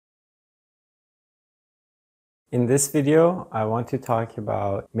In this video, I want to talk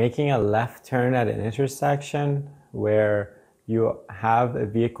about making a left turn at an intersection where you have a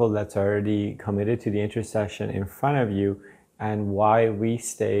vehicle that's already committed to the intersection in front of you, and why we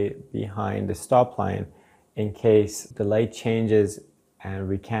stay behind the stop line in case the light changes and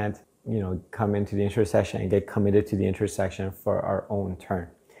we can't, come into the intersection and get committed to the intersection for our own turn.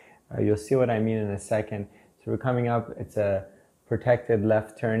 You'll see what I mean in a second. So we're coming up, it's a protected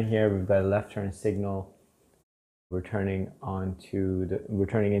left turn here. We've got a left turn signal. We're turning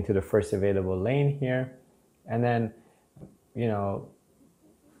into the first available lane here. And then, you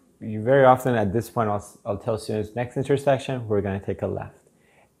very often at this point, I'll tell students, next intersection, we're going to take a left.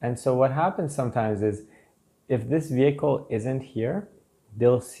 And so what happens sometimes is if this vehicle isn't here,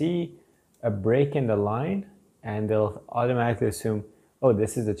 they'll see a break in the line and they'll automatically assume, oh,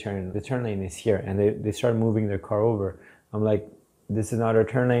 this is the turn lane is here. And they start moving their car over. I'm like, this is not our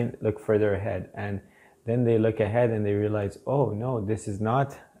turn lane, look further ahead. And then they look ahead and they realize, oh no, this is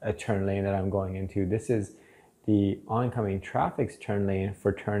not a turn lane that I'm going into. This is the oncoming traffic's turn lane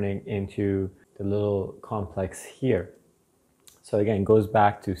for turning into the little complex here. So again, it goes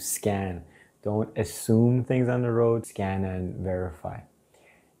back to scan. Don't assume things on the road, scan and verify.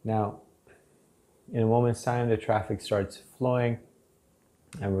 Now, in a moment's time, the traffic starts flowing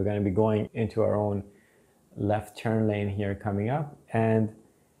and we're going to be going into our own left turn lane here coming up. And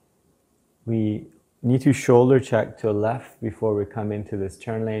we need to shoulder check to the left before we come into this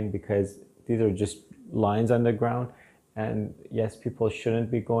turn lane, because these are just lines on the ground. And yes, people shouldn't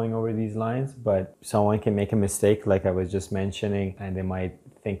be going over these lines, but someone can make a mistake like I was just mentioning, and they might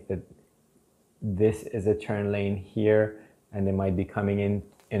think that this is a turn lane here, and they might be coming in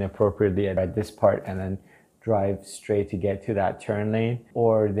inappropriately at this part and then drive straight to get to that turn lane,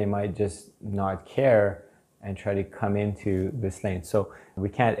 or they might just not care and try to come into this lane. So we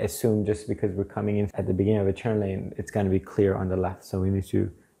can't assume just because we're coming in at the beginning of a turn lane, it's going to be clear on the left. So we need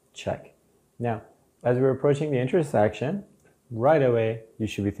to check. Now, as we're approaching the intersection, right away, you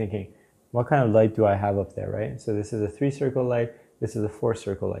should be thinking, what kind of light do I have up there, right? So this is a 3-circle light. This is a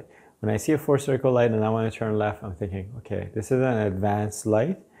 4-circle light. When I see a 4-circle light and I want to turn left, I'm thinking, okay, this is an advanced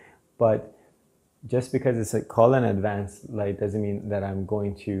light, but just because it's called an advanced light doesn't mean that I'm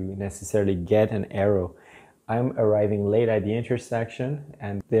going to necessarily get an arrow. I'm arriving late at the intersection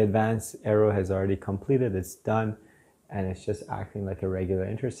and the advanced arrow has already completed, it's done, and it's just acting like a regular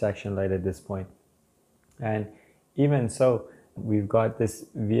intersection light at this point. And even so, we've got this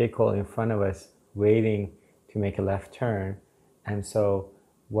vehicle in front of us waiting to make a left turn. And so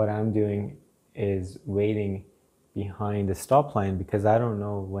what I'm doing is waiting behind the stop line because I don't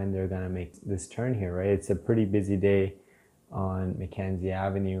know when they're gonna make this turn here, right? It's a pretty busy day on Mackenzie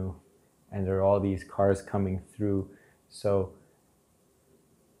Avenue, and there are all these cars coming through. So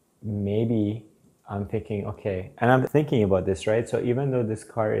maybe I'm thinking, okay, and I'm thinking about this, right? So even though this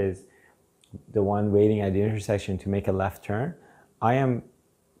car is the one waiting at the intersection to make a left turn, I am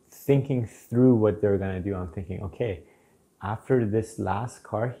thinking through what they're gonna do. I'm thinking, okay, after this last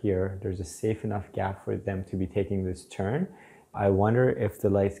car here, there's a safe enough gap for them to be taking this turn. I wonder if the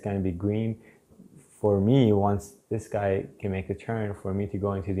light's gonna be green for me once this guy can make a turn, for me to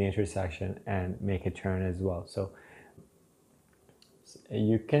go into the intersection and make a turn as well. So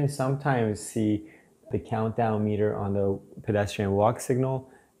you can sometimes see the countdown meter on the pedestrian walk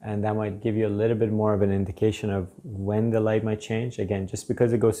signal, and that might give you a little bit more of an indication of when the light might change. Again, just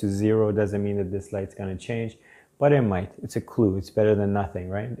because it goes to 0 doesn't mean that this light's going to change, but it might. It's a clue. It's better than nothing,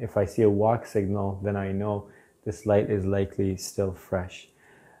 right? If I see a walk signal, then I know this light is likely still fresh.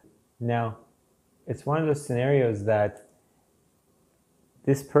 Now, it's one of those scenarios that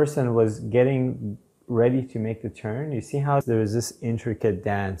this person was getting ready to make the turn. You see how there is this intricate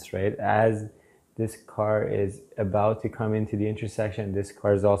dance, right? As this car is about to come into the intersection, this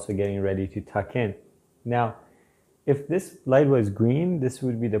car is also getting ready to tuck in. Now, if this light was green, this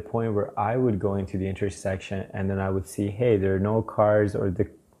would be the point where I would go into the intersection, and then I would see, hey, there are no cars, or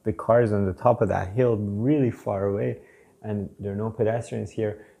the cars on the top of that hill really far away, and there are no pedestrians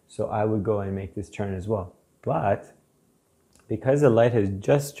here. So I would go and make this turn as well. But because the light has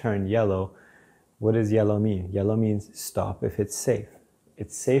just turned yellow, what does yellow mean? Yellow means stop if it's safe.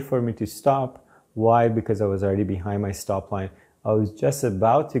 It's safe for me to stop. Why? Because I was already behind my stop line. I was just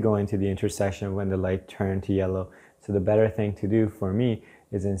about to go into the intersection when the light turned to yellow. So the better thing to do for me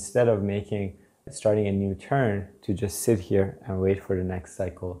is, instead of starting a new turn, to just sit here and wait for the next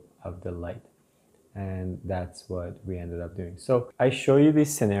cycle of the light. And that's what we ended up doing. So I show you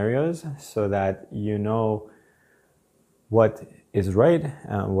these scenarios so that you know what is right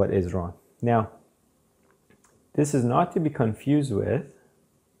and what is wrong. Now, this is not to be confused with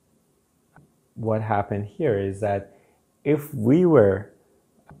what happened here is that if we were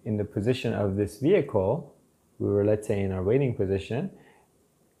in the position of this vehicle, we were, let's say, in our waiting position,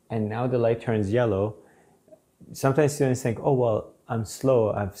 and now the light turns yellow, sometimes students think, oh, well, I'm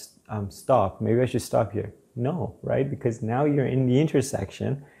slow, I'm stopped, maybe I should stop here. No, right? Because now you're in the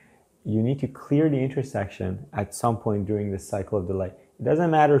intersection. You need to clear the intersection at some point during the cycle of the light. It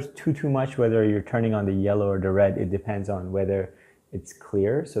doesn't matter too much whether you're turning on the yellow or the red. It depends on whether it's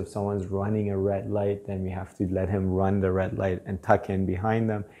clear. So if someone's running a red light, then we have to let him run the red light and tuck in behind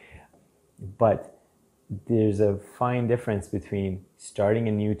them. But there's a fine difference between starting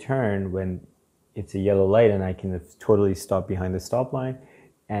a new turn when it's a yellow light and I can totally stop behind the stop line,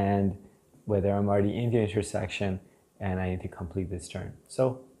 and whether I'm already in the intersection and I need to complete this turn.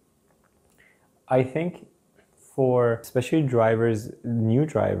 So I think for especially drivers, new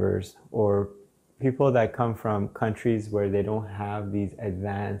drivers, or people that come from countries where they don't have these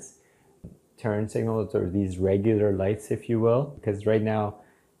advanced turn signals or these regular lights, if you will, because right now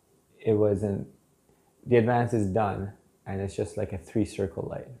the advance is done and it's just like a 3-circle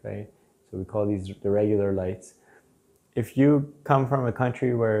light, right? So we call these the regular lights. If you come from a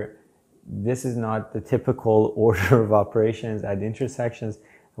country where this is not the typical order of operations at intersections,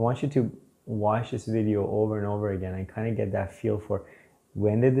 I want you to watch this video over and over again and kind of get that feel for,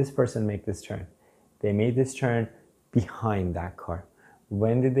 when did this person make this turn? They made this turn behind that car.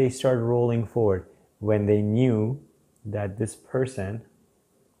 When did they start rolling forward? When they knew that this person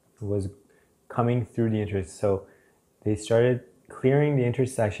was coming through the intersection. So they started clearing the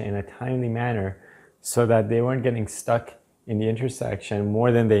intersection in a timely manner so that they weren't getting stuck in the intersection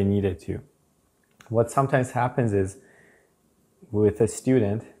more than they needed to. What sometimes happens is with a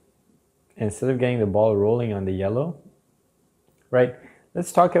student, instead of getting the ball rolling on the yellow, right?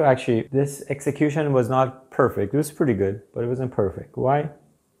 Let's talk about, actually, this execution was not perfect. It was pretty good, but it wasn't perfect. Why?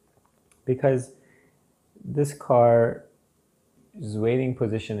 Because this car's waiting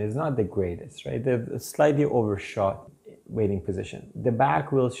position is not the greatest, right? They're slightly overshot waiting position. The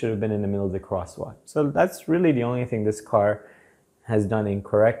back wheel should have been in the middle of the crosswalk. So that's really the only thing this car has done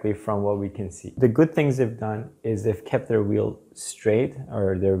incorrectly from what we can see. The good things they've done is they've kept their wheel straight,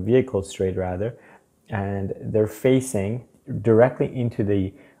 or their vehicle straight rather, and they're facing directly into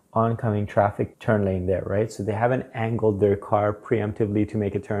the oncoming traffic turn lane there, right? So they haven't angled their car preemptively to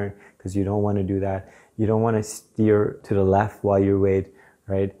make a turn, because you don't want to do that. You don't want to steer to the left while you wait,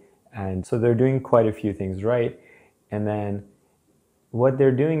 right? And so they're doing quite a few things right. And then what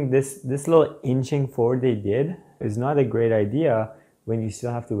they're doing, this little inching forward they did is not a great idea when you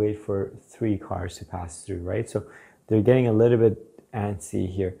still have to wait for 3 cars to pass through, right? So they're getting a little bit antsy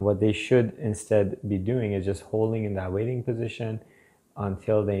here. What they should instead be doing is just holding in that waiting position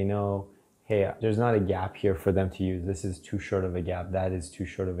until they know, hey, there's not a gap here for them to use. This is too short of a gap. That is too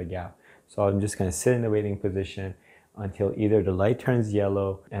short of a gap. So I'm just going to sit in the waiting position until either the light turns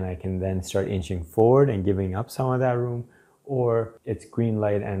yellow and I can then start inching forward and giving up some of that room, or it's green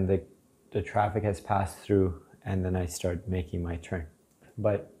light and the traffic has passed through and then I start making my turn.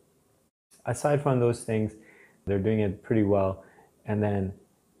 But aside from those things, they're doing it pretty well. And then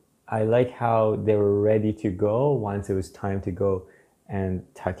I like how they were ready to go once it was time to go and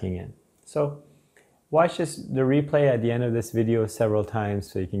tucking in. So watch the replay at the end of this video several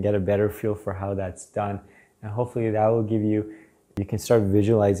times so you can get a better feel for how that's done. And hopefully that will give you can start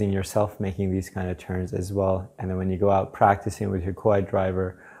visualizing yourself making these kind of turns as well. And then when you go out practicing with your co-ed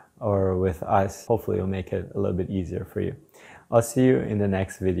driver or with us, hopefully it'll make it a little bit easier for you. I'll see you in the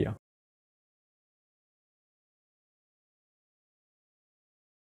next video.